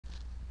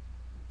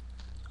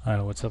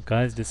Alright, what's up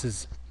guys? This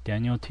is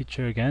Daniel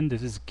Teacher again.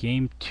 This is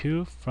game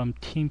 2 from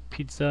Team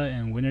Pizza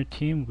and winner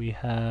team. We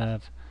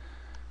have,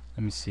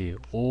 let me see,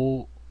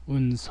 Oh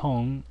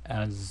Un-sung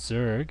as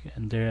Zerg,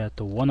 and they're at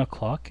the 1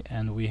 o'clock,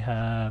 and we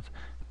have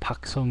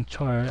Park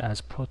Sung-chul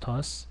as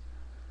Protoss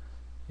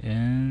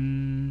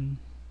in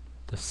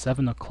the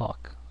 7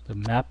 o'clock. The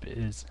map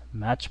is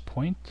match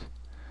point.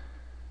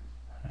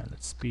 Alright,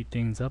 let's speed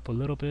things up a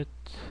little bit.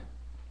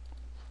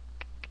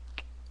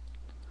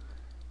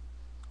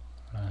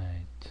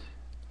 Right,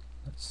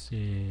 let's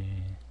see.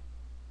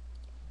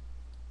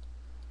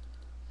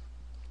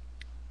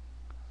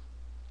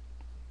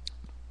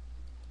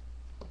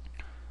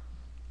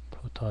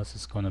 Protoss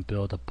is going to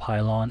build a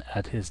pylon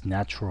at his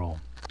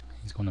natural.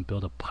 He's going to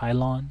build a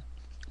pylon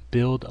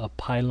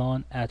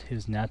at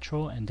his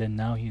natural, and then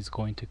now he's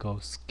going to go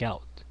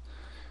scout.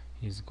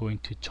 He's going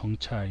to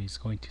정찰, he's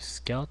going to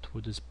scout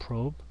with his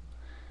probe,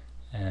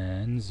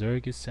 and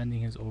Zerg is sending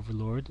his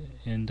overlord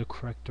in the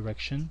correct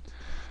direction.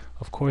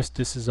 Of course,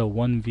 this is a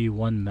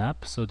 1v1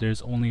 map, so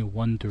there's only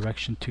one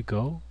direction to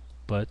go,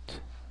 but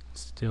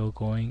still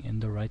going in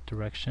the right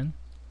direction.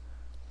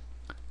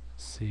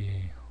 Let's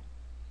see.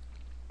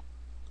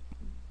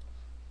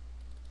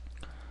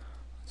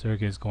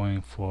 Zerg is going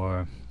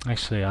for,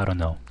 actually I don't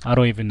know. I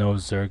don't even know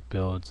Zerg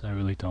builds. I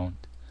really don't.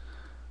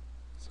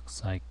 This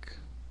looks like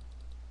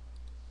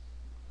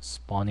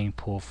spawning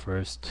pool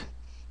first.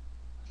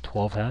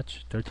 12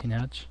 hatch? 13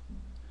 hatch?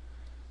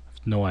 I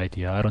have no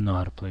idea. I don't know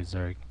how to play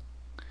Zerg.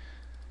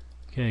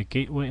 Okay,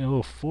 gateway.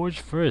 Oh,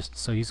 forge first.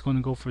 So he's going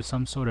to go for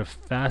some sort of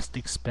fast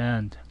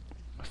expand.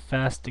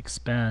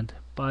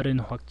 빠른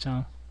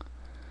확장.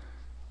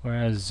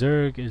 Whereas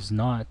Zerg is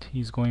not.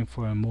 He's going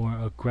for a more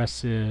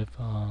aggressive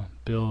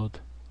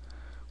build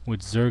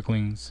with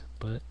Zerglings,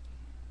 but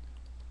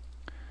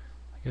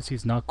I guess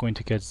he's not going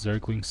to get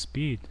Zergling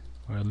speed,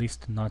 or at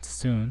least not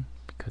soon,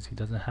 because he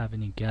doesn't have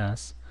any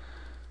gas.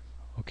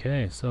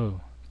 Okay, so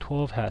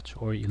 12 hatch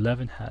or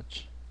 11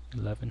 hatch.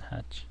 11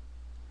 hatch.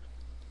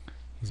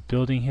 He's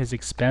building his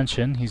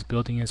expansion. He's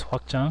building his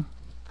확장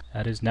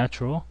at his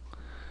natural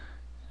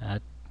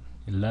at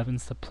 11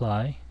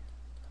 supply.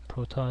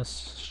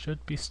 Protoss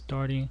should be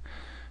starting.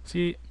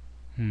 See,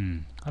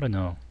 I don't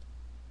know.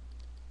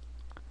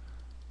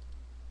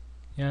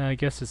 Yeah, I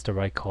guess it's the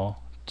right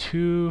call.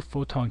 2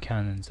 photon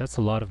cannons. That's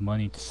a lot of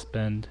money to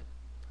spend.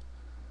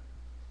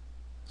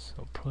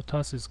 So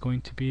Protoss is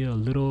going to be a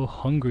little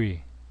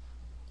hungry.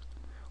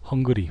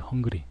 Hungry.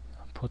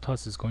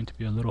 Protoss is going to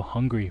be a little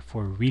hungry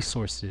for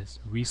resources.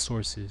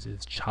 Resources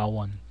is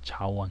자원.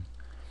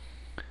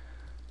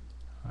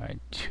 Alright,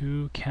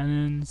 2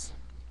 cannons.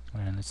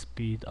 And let's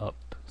speed up.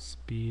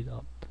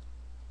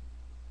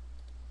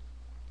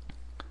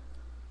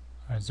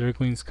 Alright,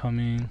 Zergling's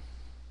coming.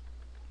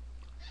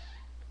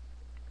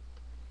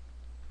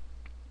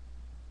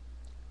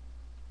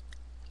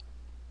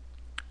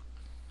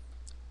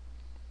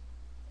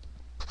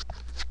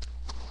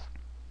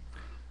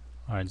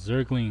 Alright,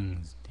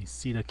 Zerglings, they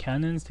see the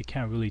cannons, they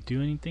can't really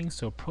do anything,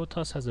 so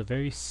Protoss has a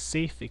very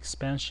safe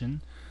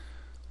expansion.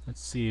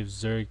 Let's see if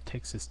Zerg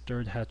takes his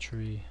third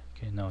hatchery.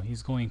 Okay, no,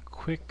 he's going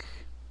quick.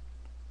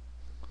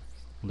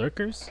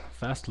 Lurkers?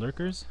 Fast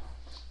lurkers?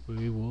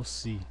 We will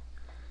see.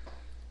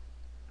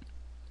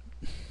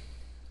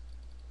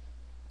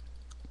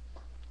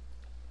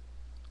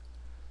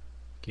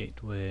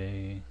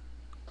 Gateway.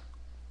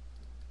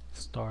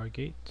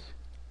 Stargate.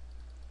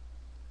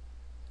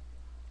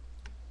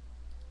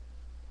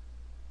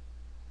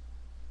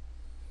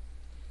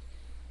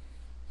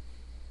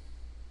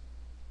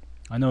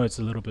 I know it's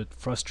a little bit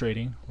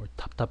frustrating or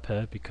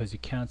답답해 because you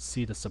can't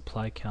see the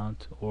supply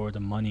count or the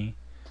money.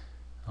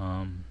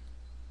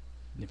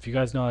 If you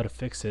guys know how to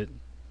fix it,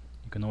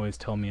 you can always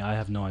tell me. I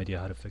have no idea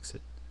how to fix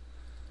it.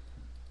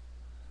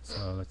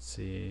 So let's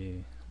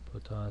see.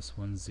 Protoss,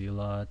 1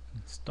 Zealot.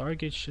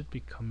 Stargate should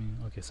be coming.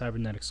 Okay,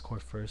 Cybernetics Core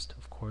first,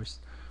 of course.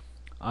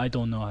 I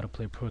don't know how to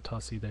play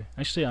Protoss either.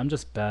 Actually, I'm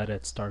just bad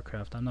at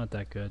StarCraft. I'm not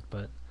that good,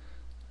 but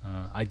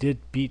I did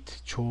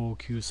beat Chul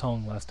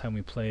Sung last time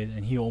we played,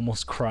 and he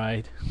almost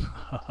cried.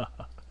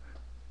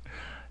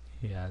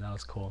 Yeah, that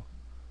was cool.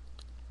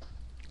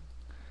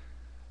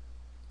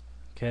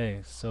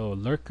 Okay, so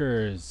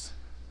lurkers.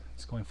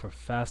 He's going for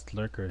fast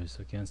lurkers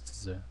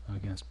against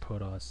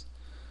Protoss.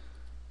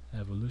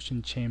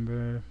 Evolution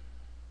chamber.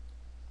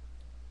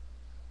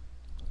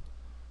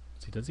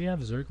 See, does he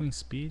have Zergling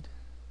speed?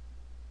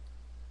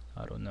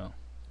 I don't know.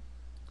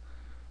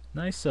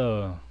 Nice.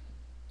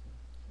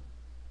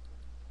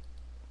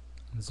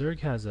 Zerg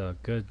has a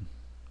good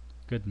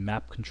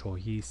map control.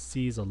 He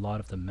sees a lot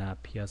of the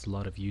map. He has a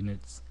lot of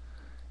units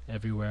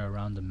everywhere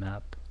around the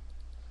map.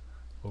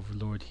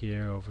 Overlord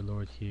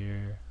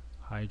here,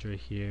 Hydra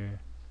here,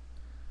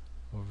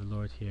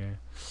 Overlord here.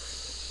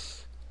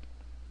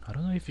 I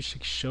don't know if you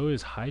should show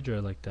his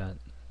Hydra like that.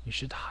 You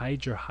should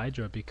hide your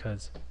Hydra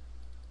because,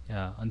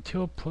 yeah,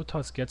 until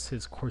Protoss gets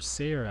his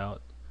Corsair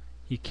out,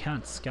 he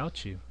can't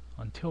scout you.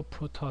 Until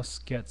Protoss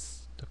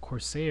gets the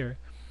Corsair,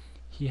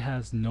 he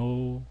has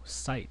no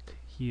sight.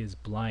 He is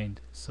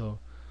blind. So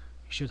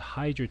you should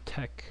hide your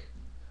tech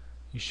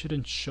You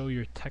shouldn't show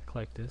your tech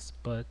like this,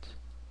 but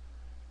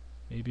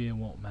maybe it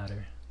won't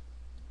matter.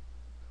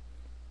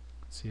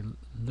 Let's see,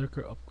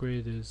 lurker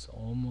upgrade is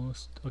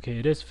almost okay.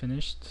 It is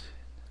finished.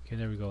 Okay,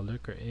 there we go.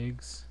 Lurker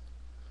eggs.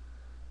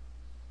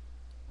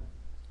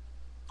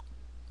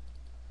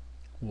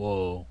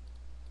 Whoa,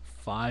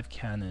 5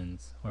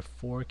 cannons or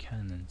 4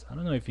 cannons. I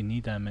don't know if you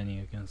need that many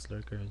against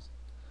lurkers.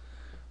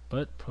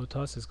 But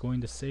Protoss is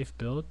going to safe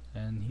build,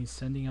 and he's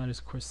sending out his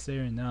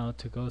Corsair now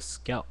to go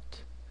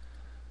scout.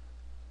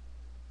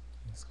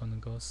 He's gonna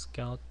go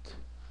scout.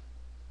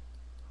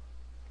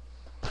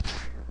 Oh,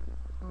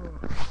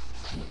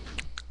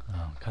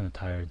 I'm kinda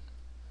tired.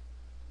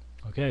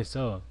 Okay,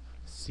 so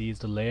seize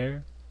the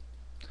lair,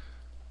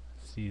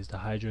 seize the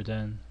Hydro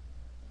Den.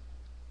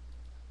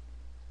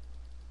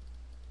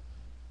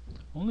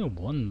 Only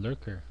 1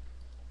 lurker.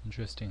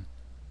 Interesting.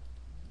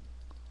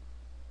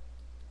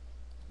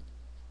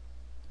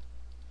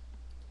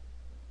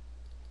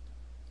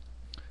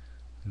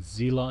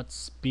 Zealot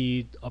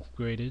speed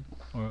upgraded,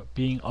 or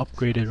being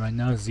upgraded right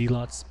now.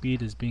 Zealot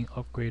speed is being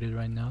upgraded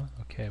right now.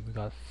 Okay, we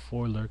got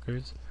 4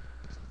 lurkers.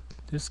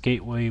 This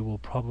gateway will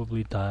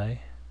probably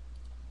die.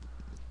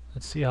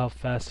 Let's see how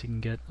fast he can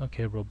get.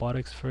 Okay,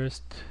 robotics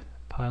first.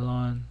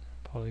 Pylon,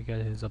 probably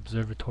get his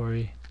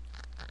observatory.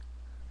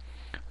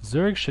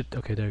 Zerg should,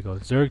 okay, there you go.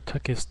 Zerg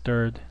took his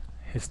third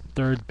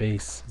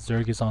base.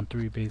 Zerg is on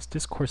 3 base.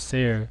 This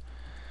Corsair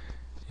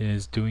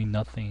is doing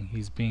nothing.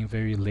 He's being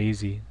very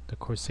lazy. The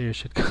Corsair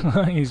should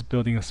he's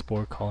building a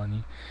spore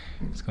colony.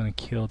 He's gonna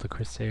kill the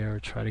Corsair, or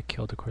try to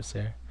kill the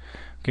Corsair.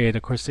 Okay,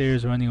 the Corsair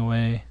is running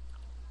away.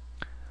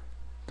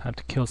 Time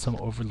to kill some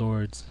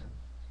overlords.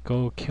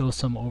 Go kill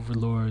some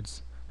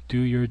overlords. Do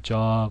your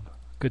job.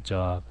 Good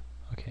job.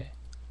 Okay.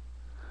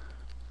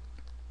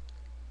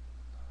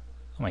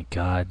 Oh my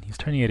god, he's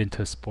turning it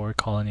into a spore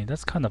colony.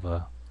 That's kind of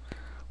a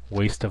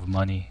waste of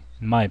money,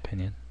 in my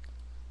opinion.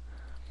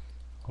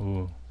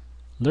 Ooh.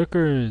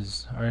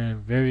 Lurkers are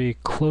very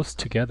close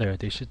together.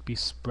 They should be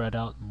spread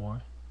out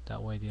more.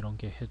 That way they don't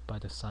get hit by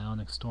the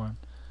psionic storm.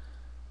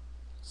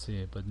 Let's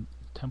see, but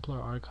Templar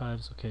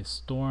Archives, okay,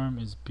 Storm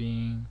is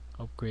being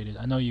upgraded.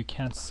 I know you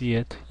can't see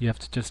it. You have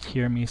to just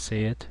hear me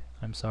say it.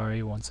 I'm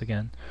sorry once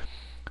again.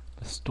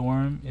 The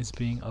Storm is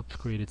being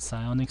upgraded.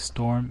 Psionic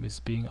Storm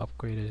is being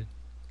upgraded.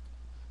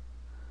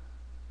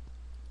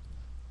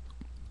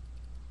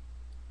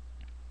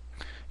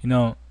 You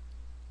know,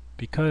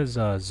 because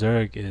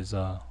Zerg is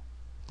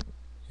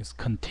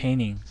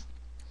containing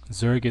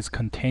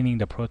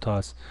the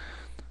Protoss.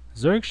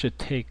 Zerg should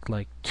take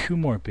like 2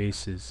 more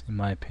bases, in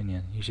my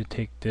opinion. He should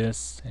take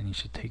this, and he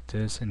should take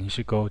this, and he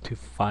should go to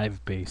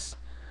 5 base.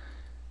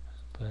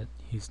 But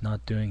he's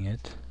not doing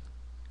it.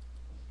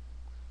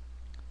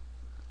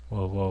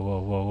 Whoa, whoa,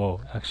 whoa, whoa,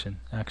 whoa.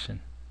 Action,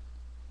 action.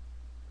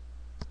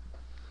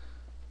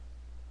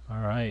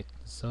 Alright,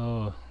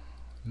 so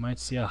you might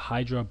see a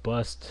Hydra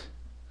bust.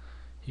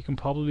 He can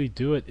probably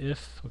do it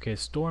if... Okay,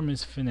 Storm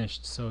is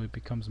finished, so it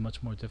becomes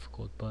much more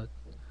difficult, but...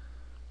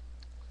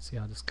 Let's see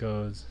how this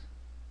goes.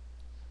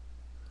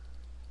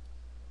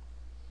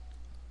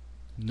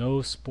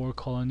 No spore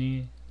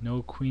colony,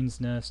 no queen's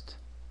nest.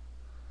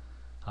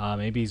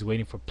 Maybe he's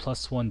waiting for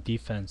 +1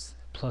 defense.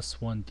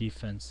 +1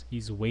 defense.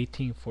 He's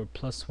waiting for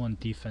 +1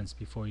 defense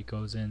before he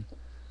goes in.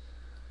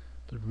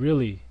 But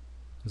really,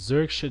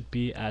 Zerg should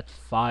be at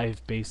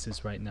 5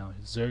 bases right now.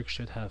 Zerg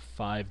should have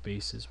 5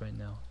 bases right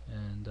now,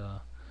 and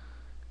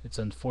it's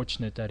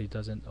unfortunate that he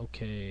doesn't.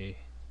 Okay.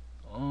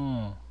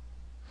 Oh.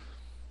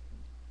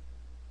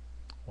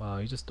 Wow,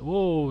 he just...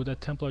 Whoa,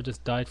 that Templar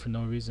just died for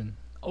no reason.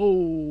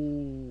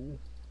 Oh.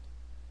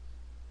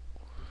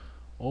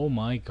 Oh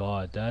my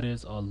god, that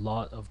is a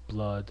lot of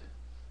blood.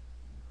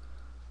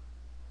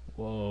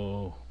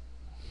 Whoa.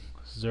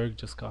 Zerg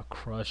just got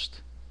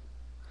crushed.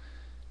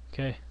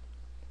 Okay.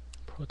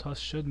 Protoss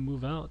should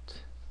move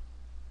out.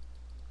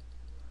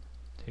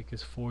 Take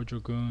his 4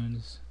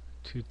 Dragoons,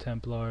 2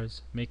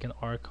 Templars, make an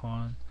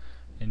Archon,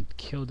 and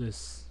kill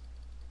this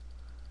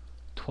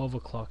 12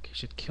 o'clock. He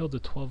should kill the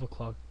 12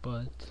 o'clock,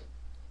 but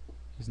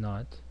he's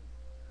not.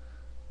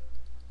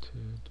 2,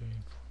 3,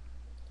 4.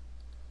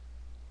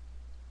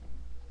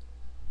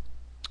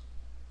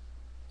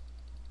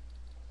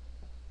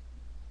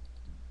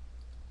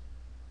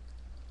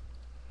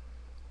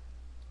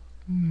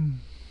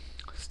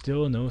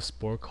 Still no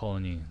spore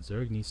colony.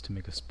 Zerg needs to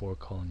make a spore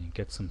colony,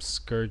 get some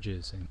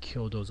scourges, and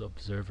kill those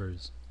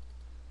observers.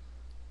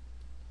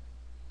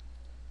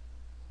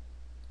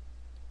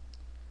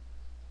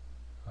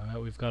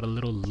 Alright, we've got a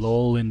little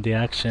lull in the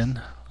action.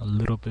 A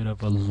little bit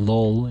of a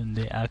lull in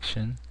the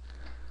action.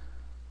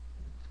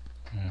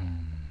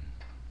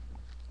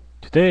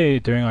 Today,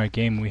 during our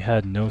game, we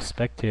had no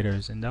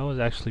spectators, and that was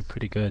actually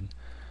pretty good.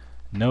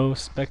 No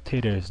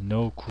spectators,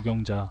 no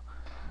구경자.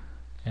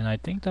 And I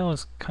think that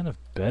was kind of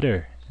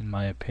better, in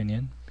my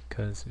opinion,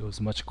 because it was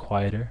much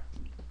quieter.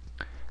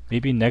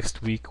 Maybe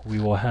next week we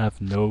will have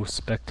no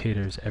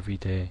spectators every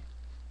day.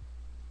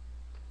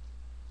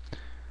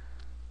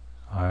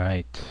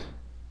 Alright.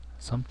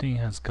 Something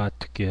has got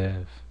to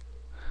give.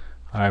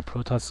 Alright,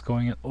 Protoss is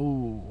going in.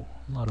 Oh,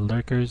 a lot of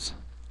lurkers.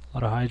 A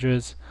lot of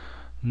Hydras.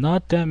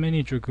 Not that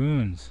many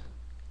Dragoons.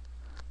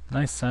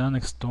 Nice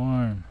Psionic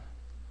Storm.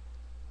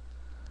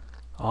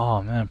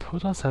 Oh man,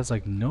 Protoss has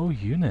like no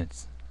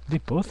units. They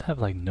both have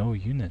like no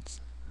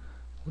units.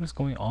 What is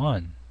going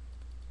on?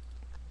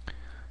 You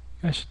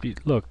guys should be...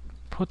 Look,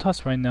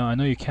 Protoss right now, I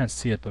know you can't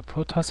see it, but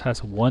Protoss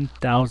has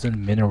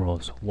 1,000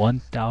 minerals.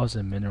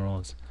 1,000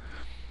 minerals.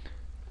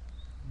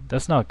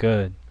 That's not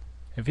good.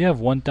 If you have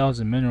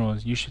 1,000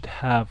 minerals, you should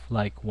have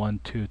like 1,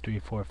 2, 3,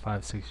 4,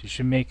 5, 6. You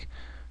should make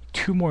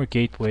 2 more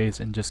gateways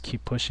and just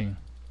keep pushing.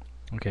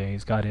 Okay,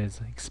 he's got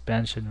his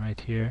expansion right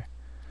here.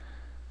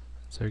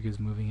 Zerg is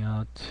moving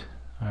out.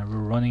 Alright, we're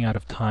running out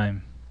of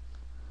time.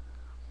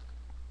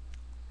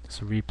 This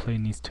replay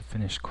needs to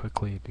finish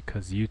quickly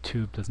because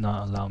YouTube does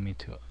not allow me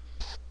to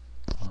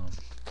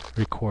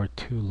record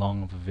too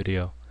long of a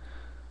video.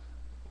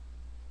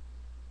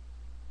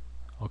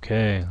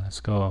 Okay,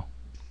 let's go.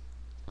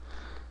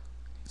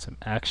 Some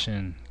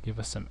action. Give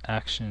us some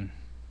action.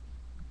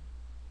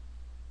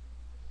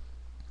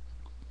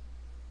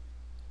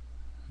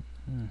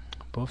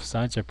 Both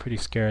sides are pretty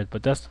scared,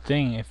 but that's the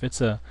thing. If it's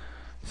a...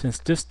 Since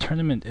this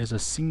tournament is a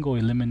single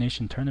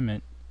elimination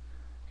tournament,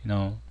 you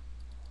know,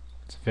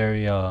 it's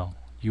very,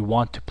 you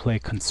want to play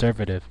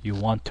conservative. You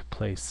want to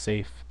play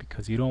safe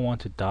because you don't want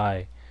to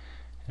die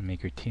and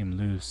make your team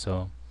lose.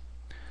 So,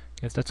 I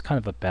guess that's kind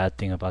of a bad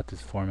thing about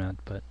this format,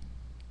 but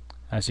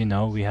as you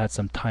know, we had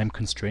some time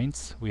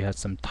constraints. We had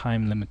some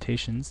time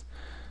limitations.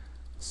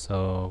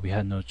 So, we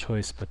had no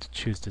choice but to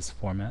choose this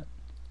format.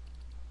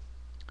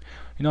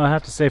 You know, I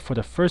have to say, for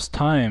the first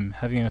time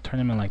having a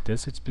tournament like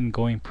this, it's been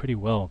going pretty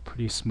well,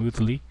 pretty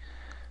smoothly.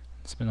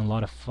 It's been a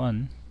lot of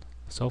fun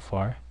so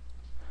far.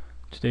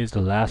 Today is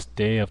the last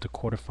day of the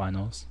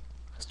quarterfinals.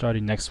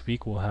 Starting next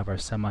week, we'll have our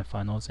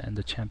semifinals and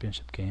the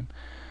championship game.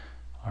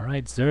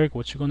 Alright, Zerg,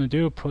 what you gonna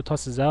do?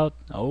 Protoss is out.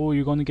 Oh,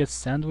 you're gonna get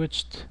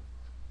sandwiched?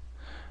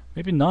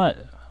 Maybe not.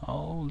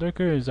 Oh,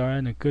 Lurkers are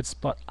in a good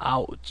spot.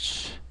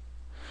 Ouch.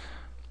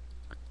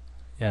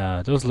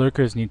 Yeah, those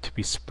lurkers need to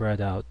be spread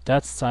out.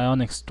 That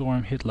psionic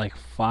storm hit like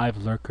 5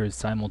 lurkers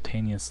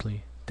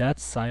simultaneously. That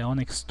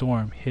psionic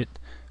storm hit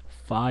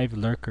 5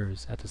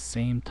 lurkers at the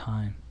same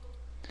time.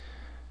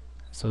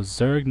 So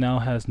Zerg now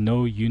has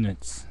no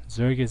units.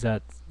 Zerg is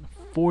at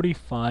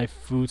 45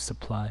 food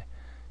supply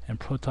and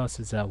Protoss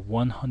is at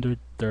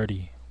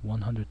 130.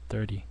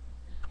 130.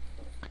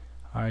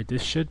 Alright,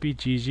 this should be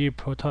GG.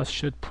 Protoss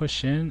should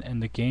push in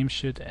and the game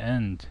should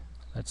end.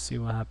 Let's see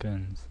what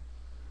happens.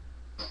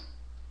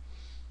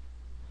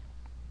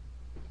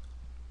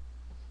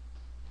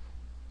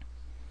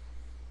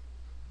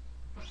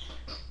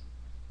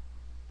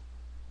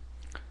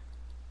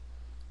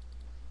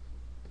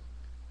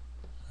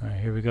 Alright,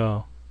 here we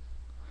go.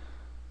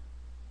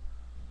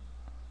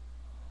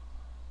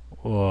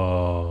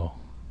 Whoa.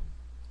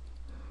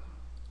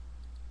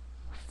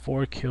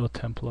 4 kill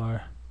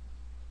Templar.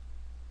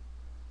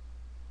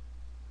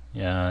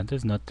 Yeah,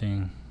 there's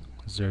nothing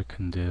Zerg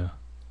can do.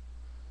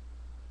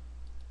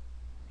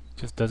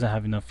 He just doesn't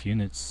have enough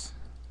units.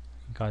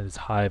 He got his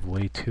hive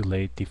way too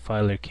late.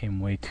 Defiler came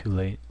way too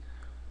late.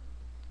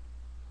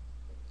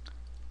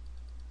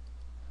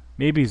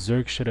 Maybe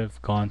Zerg should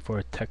have gone for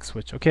a tech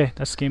switch. Okay,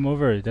 that's game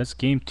over. That's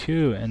game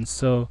 2. And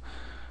so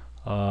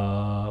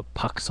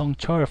Pak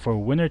Song-chul for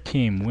winner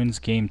team wins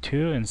game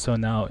 2, and so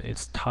now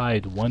it's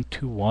tied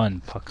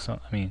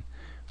 1-1.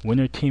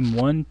 Winner team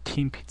 1,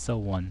 Team Pizza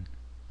 1.